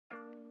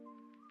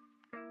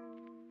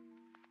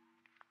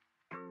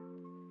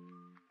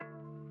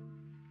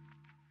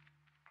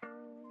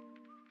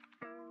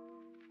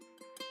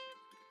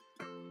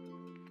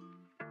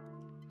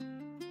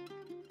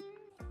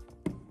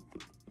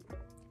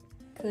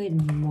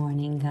Good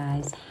morning,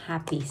 guys.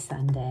 Happy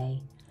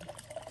Sunday.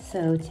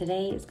 So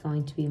today is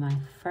going to be my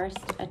first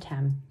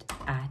attempt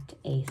at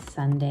a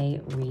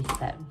Sunday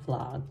reset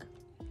vlog.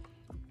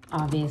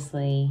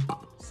 Obviously,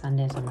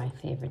 Sundays are my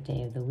favorite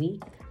day of the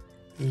week.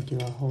 We do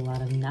a whole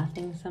lot of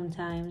nothing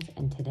sometimes,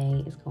 and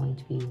today is going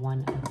to be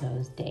one of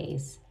those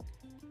days.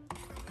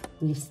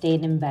 We've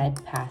stayed in bed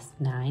past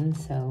 9,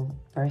 so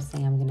first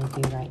thing I'm gonna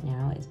do right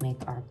now is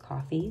make our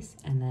coffees,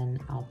 and then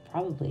I'll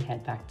probably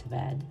head back to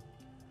bed.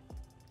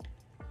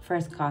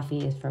 First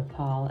coffee is for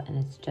Paul, and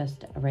it's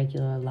just a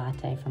regular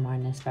latte from our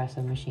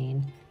Nespresso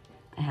machine.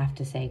 I have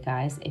to say,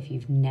 guys, if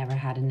you've never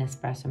had a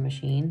Nespresso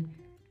machine,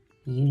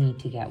 you need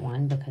to get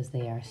one because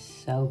they are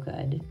so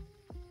good.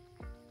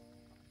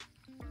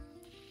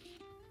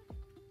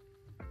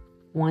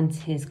 Once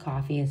his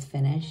coffee is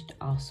finished,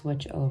 I'll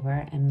switch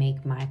over and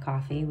make my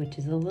coffee, which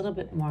is a little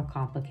bit more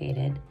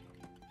complicated.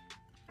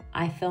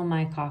 I fill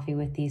my coffee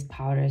with these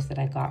powders that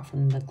I got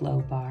from the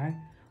Glow Bar.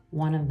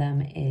 One of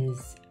them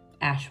is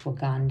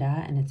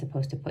ashwagandha, and it's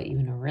supposed to put you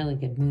in a really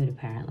good mood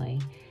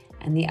apparently.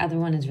 And the other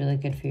one is really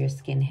good for your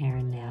skin, hair,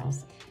 and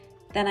nails.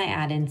 Then I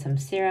add in some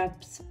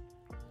syrups,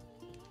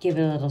 give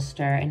it a little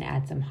stir, and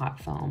add some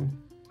hot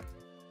foam.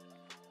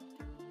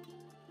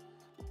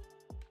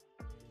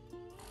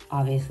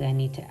 Obviously, I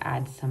need to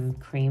add some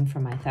cream for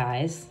my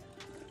thighs.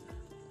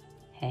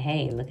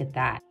 Hey, look at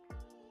that.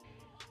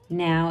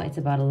 Now it's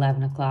about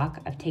 11 o'clock.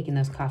 I've taken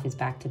those coffees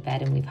back to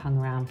bed and we've hung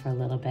around for a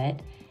little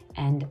bit.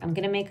 And I'm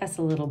gonna make us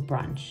a little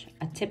brunch,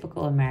 a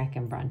typical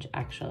American brunch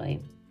actually.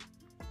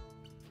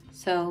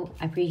 So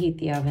I preheat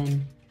the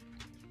oven,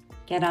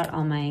 get out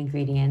all my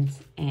ingredients,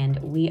 and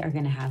we are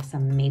gonna have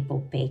some maple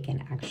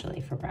bacon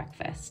actually for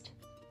breakfast.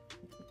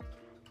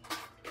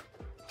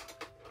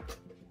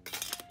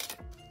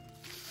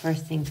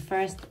 First things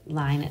first,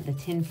 line the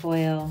tin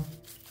foil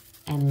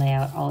and lay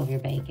out all of your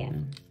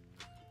bacon.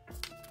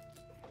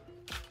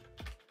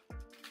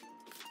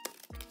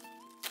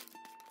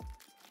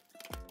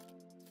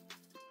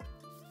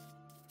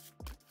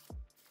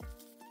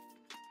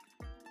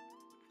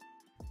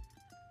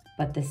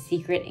 But the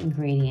secret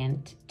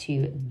ingredient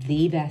to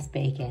the best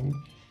bacon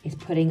is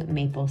putting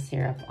maple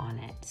syrup on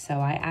it. So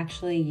I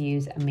actually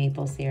use a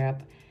maple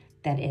syrup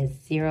that is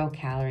 0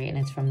 calorie and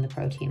it's from the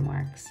Protein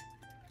Works.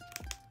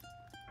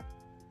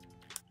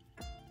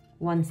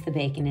 Once the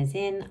bacon is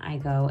in, I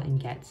go and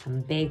get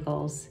some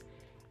bagels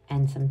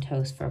and some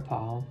toast for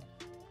Paul.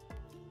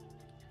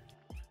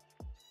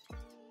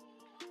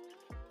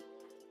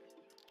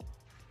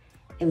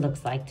 It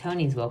looks like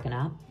Tony's woken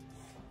up.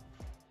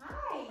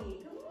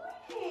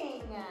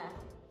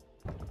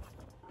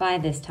 By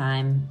this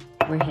time,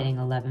 we're hitting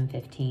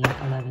 11:15,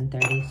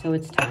 11:30, so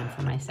it's time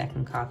for my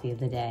second coffee of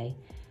the day.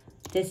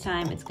 This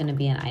time, it's gonna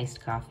be an iced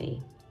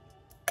coffee.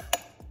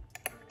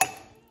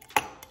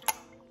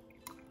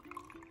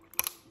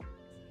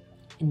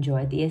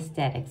 Enjoy the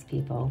aesthetics,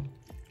 people.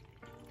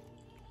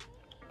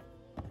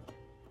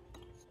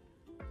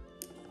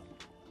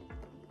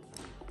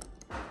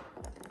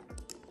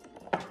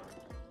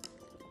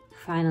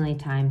 Finally,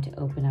 time to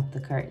open up the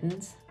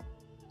curtains.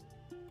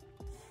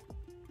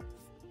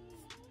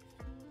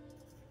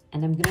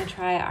 And I'm gonna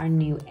try our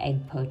new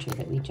egg poacher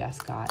that we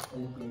just got.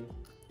 Thank you.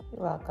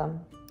 You're welcome.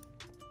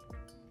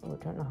 Oh,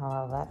 I don't know how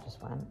all that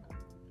just went.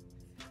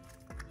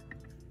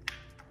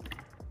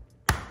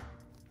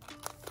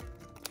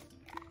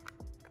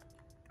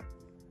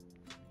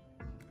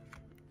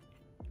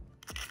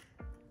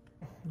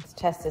 Let's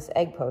test this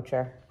egg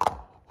poacher.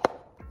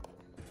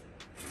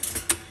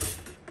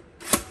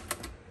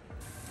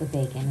 The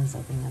bacon is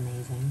looking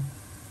amazing.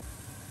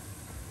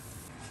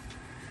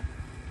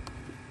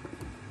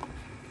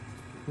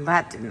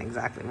 That didn't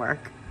exactly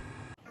work.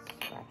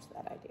 Scratch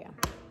that idea.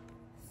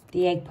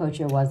 The egg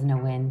poacher wasn't a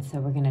win, so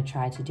we're gonna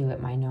try to do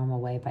it my normal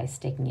way by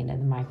sticking it in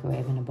the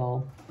microwave in a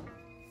bowl.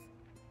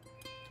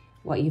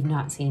 What you've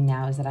not seen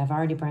now is that I've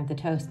already burnt the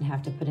toast and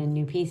have to put in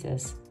new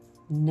pieces.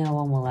 No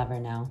one will ever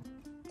know.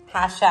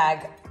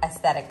 Hashtag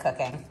aesthetic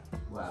cooking.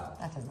 Wow.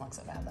 That doesn't look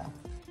so bad though.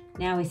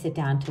 Now we sit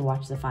down to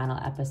watch the final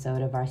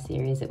episode of our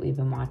series that we've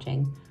been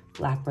watching.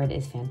 Blackbird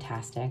is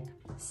fantastic.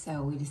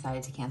 So we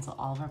decided to cancel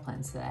all of our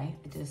plans today.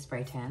 I did a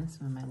spray tan,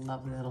 some of my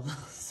lovely little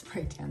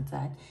spray tan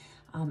set.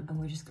 And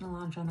we're just gonna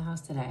lounge around the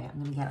house today.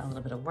 I'm gonna get a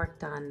little bit of work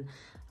done.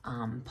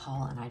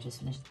 Paul and I just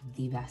finished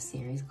the best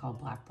series called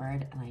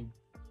Blackbird, and I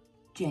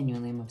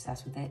genuinely am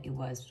obsessed with it. It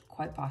was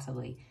quite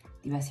possibly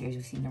the best series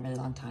we've seen in a really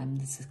long time.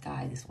 This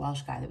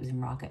Welsh guy that was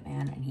in Rocket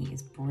Man, and he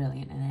is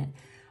brilliant in it.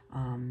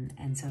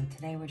 And so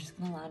today we're just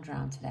gonna lounge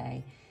around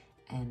today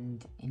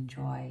and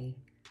enjoy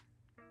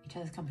each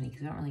other's company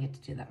because we don't really get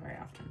to do that very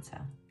often. So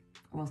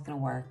we're both gonna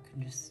work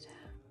and just,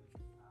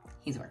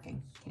 he's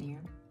working. Can you hear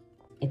him?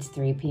 It's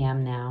 3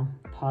 p.m. now.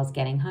 Paul's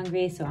getting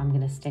hungry, so I'm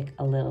gonna stick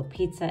a little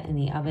pizza in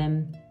the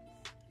oven.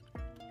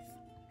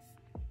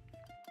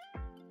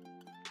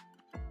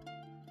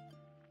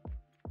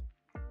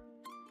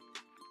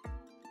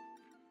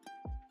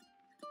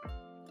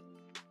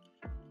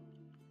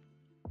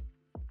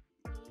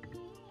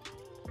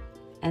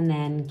 And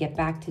then get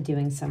back to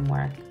doing some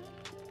work.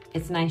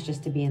 It's nice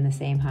just to be in the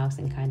same house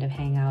and kind of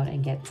hang out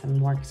and get some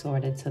work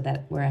sorted so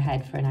that we're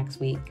ahead for next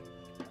week.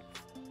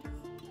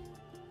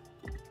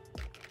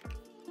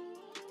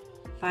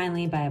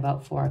 Finally, by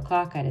about 4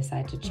 o'clock, I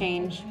decide to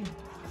change.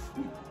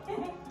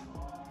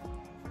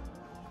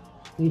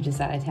 We've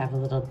decided to have a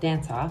little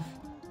dance-off.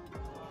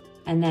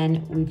 And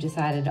then we've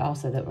decided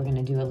also that we're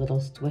gonna do a little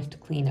swift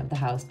clean of the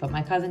house, but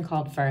my cousin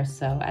called first,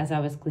 so as I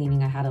was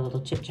cleaning, I had a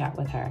little chit-chat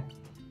with her.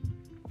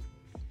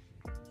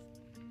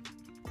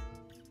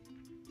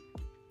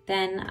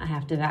 Then I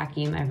have to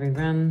vacuum every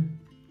room.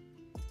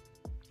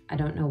 I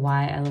don't know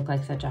why I look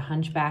like such a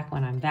hunchback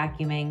when I'm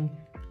vacuuming.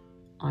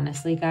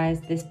 Honestly,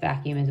 guys, this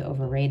vacuum is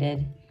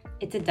overrated.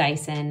 It's a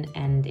Dyson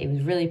and it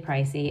was really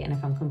pricey, and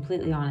if I'm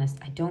completely honest,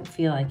 I don't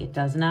feel like it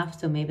does enough,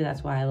 so maybe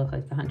that's why I look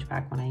like the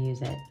hunchback when I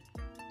use it.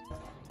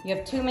 You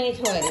have too many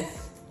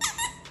toys.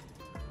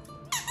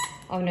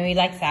 Oh no, he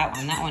likes that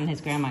one. That one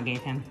his grandma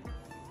gave him.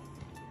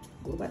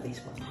 What about this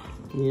one?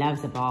 He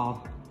loves a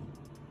ball.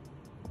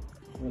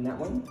 And that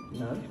one?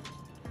 No.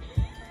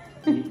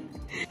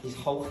 His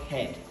whole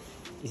head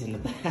is in the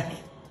bag.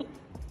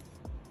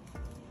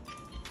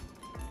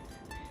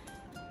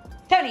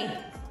 Tony!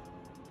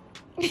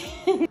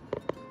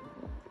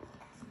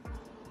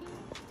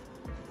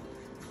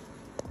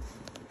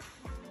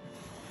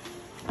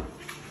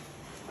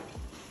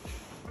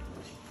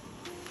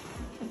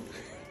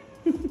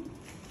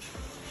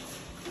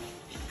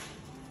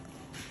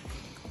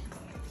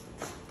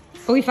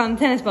 Oh, we found the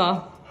tennis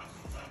ball.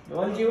 The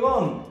one do you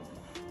want?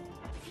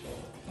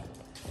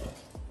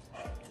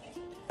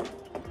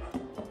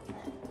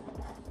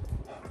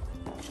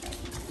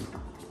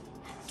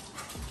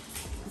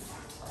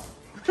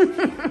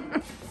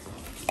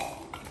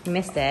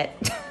 Missed it.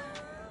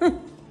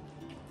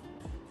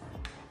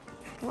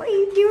 What are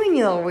you doing,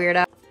 you little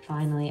weirdo?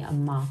 Finally, a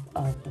mop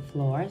of the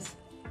floors.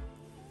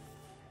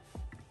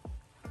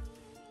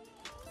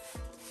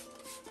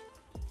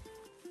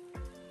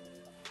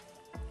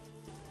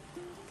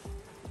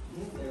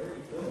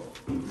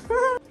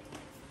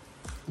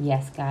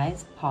 Yes,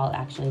 guys, Paul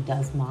actually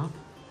does mop.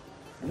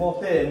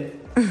 Mop in.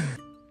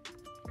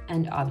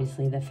 And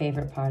obviously the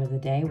favorite part of the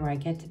day where I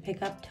get to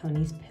pick up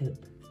Tony's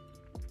poop.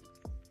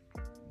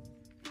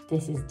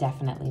 This is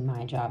definitely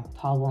my job.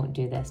 Paul won't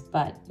do this,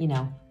 but you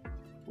know,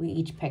 we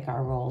each pick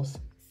our roles.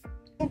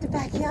 In the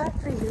backyard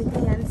for you,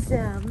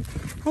 handsome.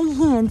 Hi,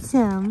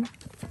 handsome.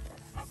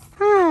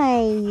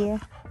 Hi.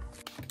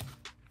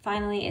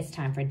 Finally, it's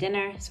time for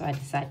dinner, so I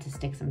decide to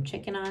stick some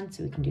chicken on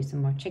so we can do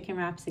some more chicken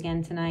wraps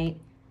again tonight.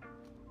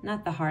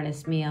 Not the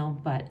hardest meal,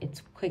 but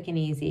it's quick and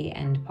easy,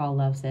 and Paul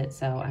loves it,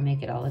 so I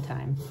make it all the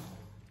time.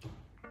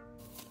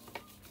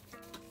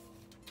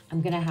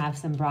 I'm gonna have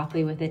some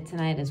broccoli with it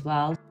tonight as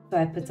well. So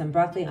I put some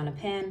broccoli on a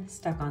pan,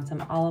 stuck on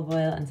some olive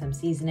oil and some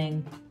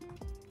seasoning,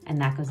 and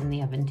that goes in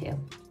the oven too.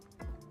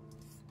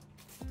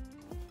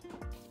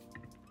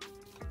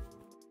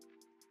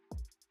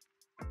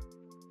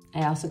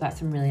 I also got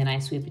some really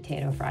nice sweet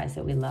potato fries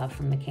that we love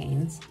from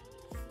McCain's.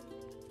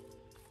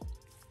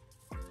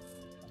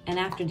 And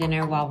after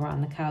dinner, while we're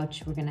on the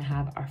couch, we're gonna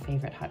have our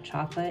favorite hot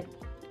chocolate.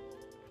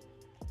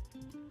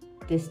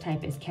 This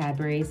type is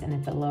Cadbury's and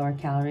it's a lower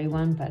calorie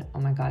one, but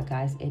oh my God,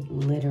 guys, it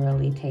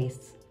literally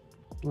tastes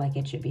like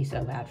it should be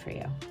so bad for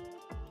you.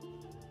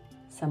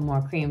 Some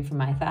more cream for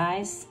my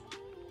thighs.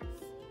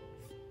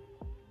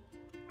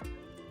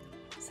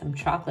 Some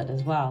chocolate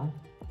as well.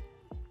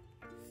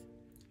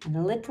 And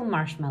a little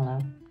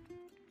marshmallow.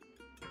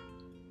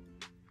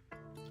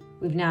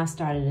 We've now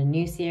started a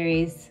new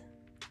series.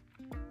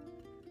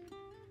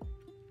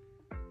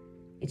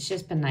 It's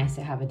just been nice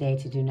to have a day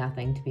to do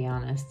nothing, to be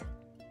honest.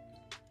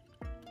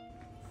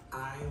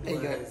 I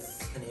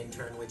was an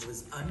intern, which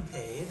was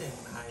unpaid, and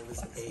I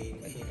was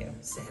paid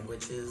in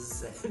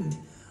sandwiches and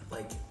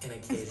like an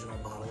occasional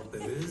bottle of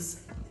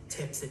booze.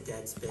 Tips at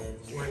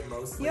Deadspin were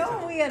mostly. You're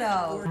a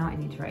weirdo. Now I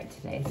need to write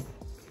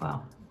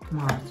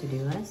tomorrow's to-do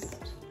list.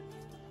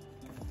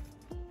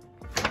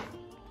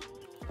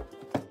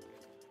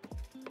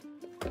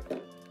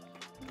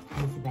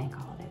 It's a bank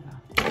holiday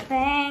though.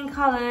 Bank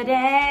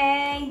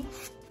holiday!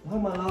 Oh,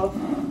 my love.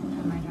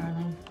 Oh, my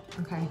darling.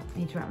 Okay, I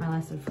need to write my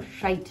list of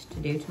shite to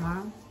do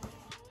tomorrow.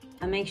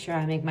 I'll make sure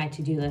I make my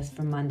to-do list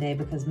for Monday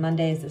because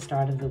Monday is the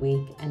start of the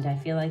week and I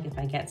feel like if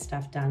I get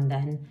stuff done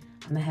then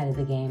I'm ahead of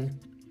the game.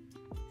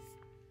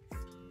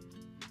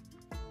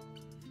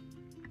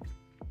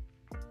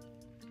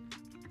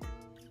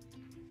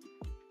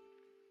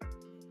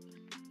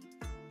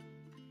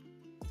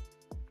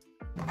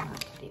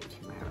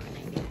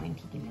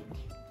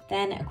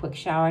 Then a quick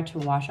shower to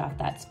wash off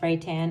that spray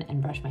tan and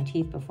brush my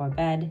teeth before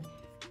bed.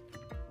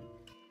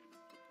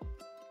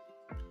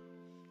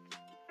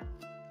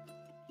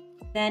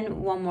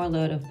 Then one more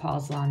load of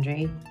Paul's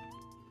laundry.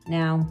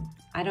 Now,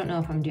 I don't know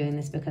if I'm doing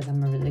this because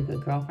I'm a really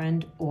good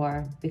girlfriend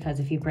or because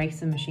if he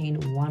breaks the machine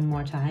one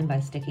more time by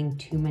sticking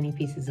too many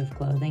pieces of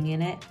clothing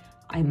in it,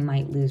 I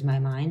might lose my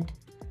mind.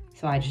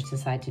 So I just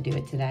decided to do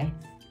it today.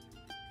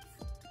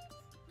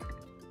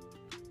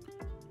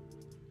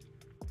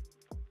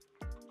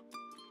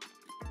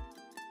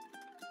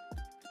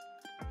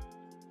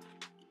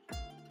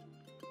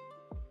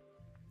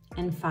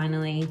 And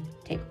finally,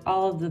 take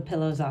all of the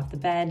pillows off the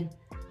bed,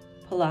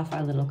 pull off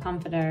our little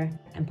comforter,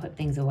 and put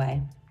things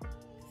away.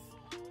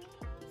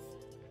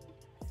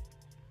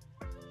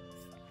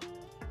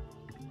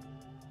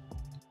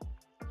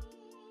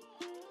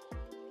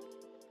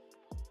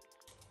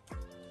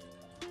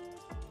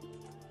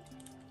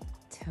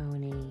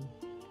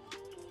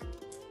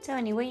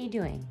 Tony, what are you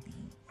doing?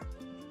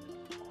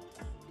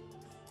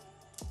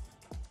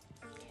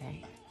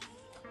 Okay.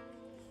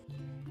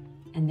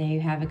 And there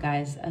you have it,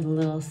 guys, a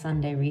little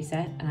Sunday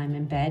reset, and I'm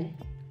in bed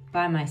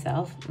by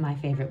myself, my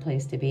favorite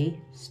place to be,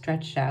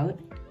 stretched out.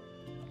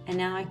 And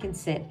now I can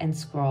sit and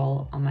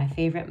scroll on my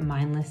favorite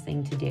mindless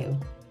thing to do.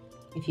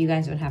 If you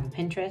guys don't have a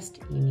Pinterest,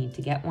 you need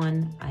to get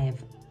one. I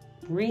have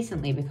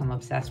recently become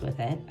obsessed with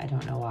it. I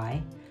don't know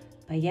why,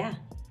 but yeah.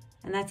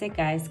 And that's it,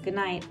 guys. Good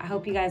night. I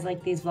hope you guys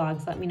like these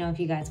vlogs. Let me know if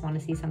you guys want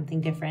to see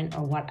something different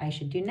or what I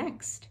should do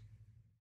next.